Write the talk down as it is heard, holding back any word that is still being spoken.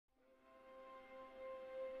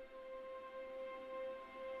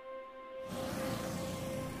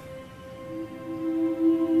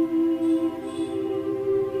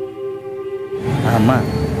అమ్మా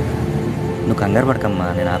నువ్వు కంగారు పడకమ్మా,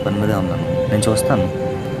 నేను ఆ పని మీదే ఉన్నాను, నేను చూస్తాను,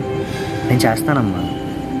 నేను చేస్తానమ్మా.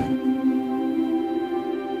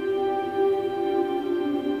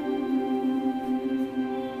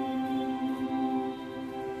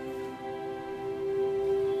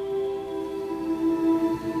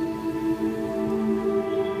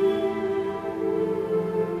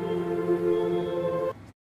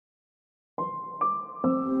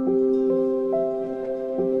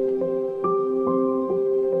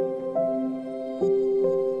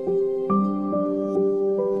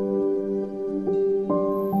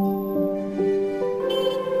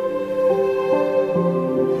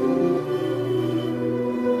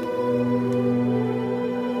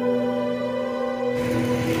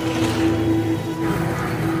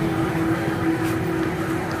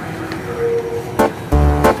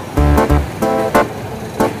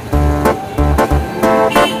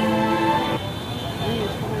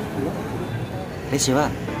 శివ,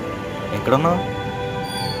 ఎక్కడున్నావు?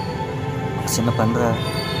 ఒక చిన్న పనిరా,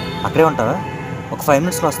 అక్కడే ఉంటావా? ఒక 5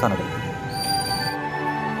 minutesలో వస్తాను. అది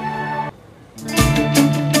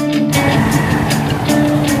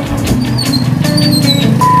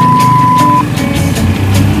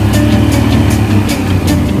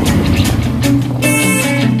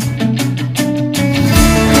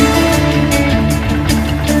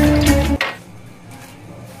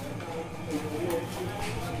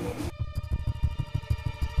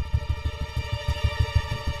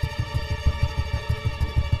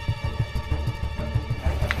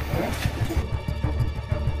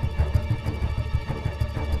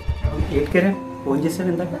ఫోన్ చేశాను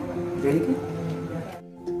ఇందాక దేనికి?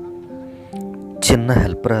 చిన్న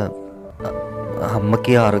హెల్ప్ రా,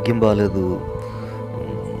 అమ్మకి ఆరోగ్యం బాగాలేదు,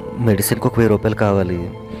 మెడిసిన్కి ఒక 1000 రూపాయలు కావాలి,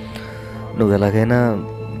 నువ్వు ఎలాగైనా.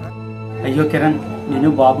 అయ్యో కిరణ్,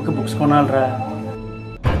 నేను బాబుకి బుక్స్ కొనాలిరా.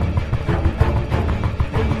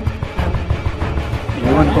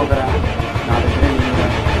 ఏమనుకోకరా, నా దగ్గర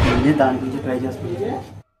నేనే దాని గురించి ట్రై చేస్తాను.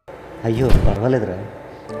 అయ్యో పర్వాలేదురా,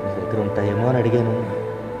 నీ దగ్గర ఉంటాయేమో అని అడిగాను,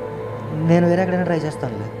 నేను వేరే ఎక్కడైనా ట్రై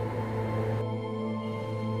చేస్తానులే.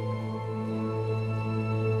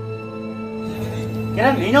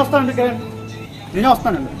 కిరణ్ నేనే వస్తానండి, కిరణ్ నేనే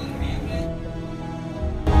వస్తానండి.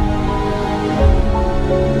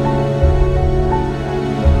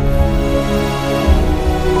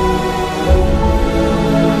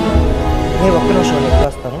 నేను ఒక్క నిమిషం ఎప్పుడు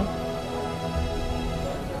వస్తాను.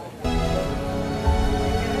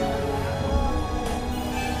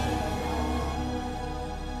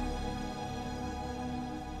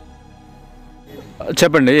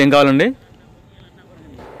 చెప్పండి, ఏం కావాలండి?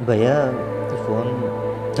 భయ్యా ఫోన్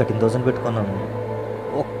 13,000 పెట్టుకున్నాను,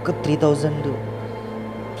 ఒక్క 3,000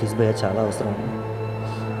 ప్లీజ్ భయ్యా, చాలా అవసరం.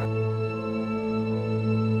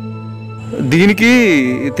 దీనికి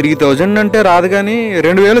 3,000 అంటే రాదు, కానీ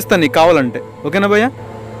 2,000 ఇస్తాను నీకు కావాలంటే. ఓకేనా భయ్యా?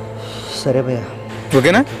 సరే భయ్యా.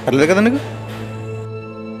 ఓకేనా? పర్లేదు కదా నీకు?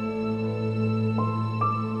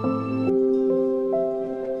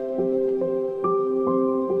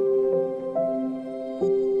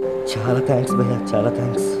 చాలా థ్యాంక్స్ భయ్యా, చాలా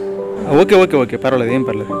థ్యాంక్స్. ఓకే ఓకే ఓకే, పర్వాలేదు, ఏం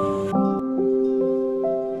పర్లేదు.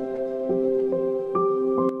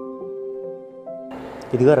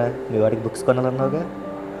 ఇదిగోరా, మీ వాడికి బుక్స్ కొనాలన్నావుగా.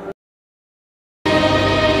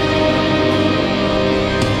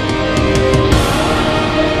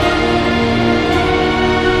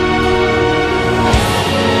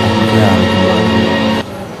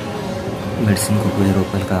 మెడిసిన్కి ఒక 1000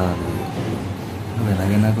 రూపాయలు కావాలి, నువ్వు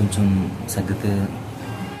ఎలాగైనా కొంచెం సర్దితే.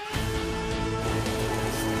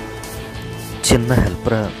 చిన్న హెల్ప్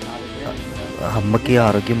రా, అమ్మకి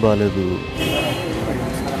ఆరోగ్యం బాగాలేదు,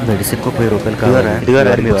 మెడిసిన్కి ఒక 1000 రూపాయలు కావాలి.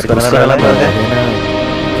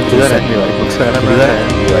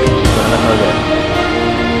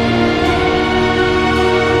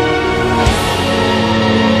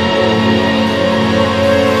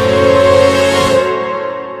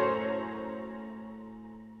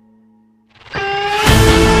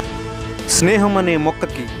 స్నేహం అనే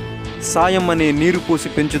మొక్కకి సాయం అనే నీరు పోసి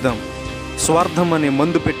పెంచుదాం, స్వార్థం అనే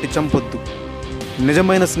మందు పెట్టి చంపొద్దు,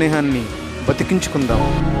 నిజమైన స్నేహాన్ని బతికించుకుందాం.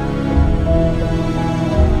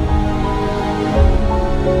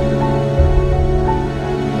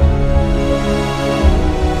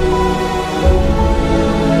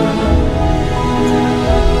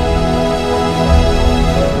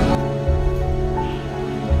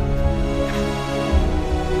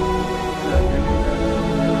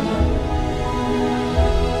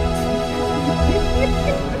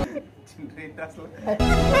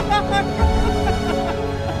 అసలు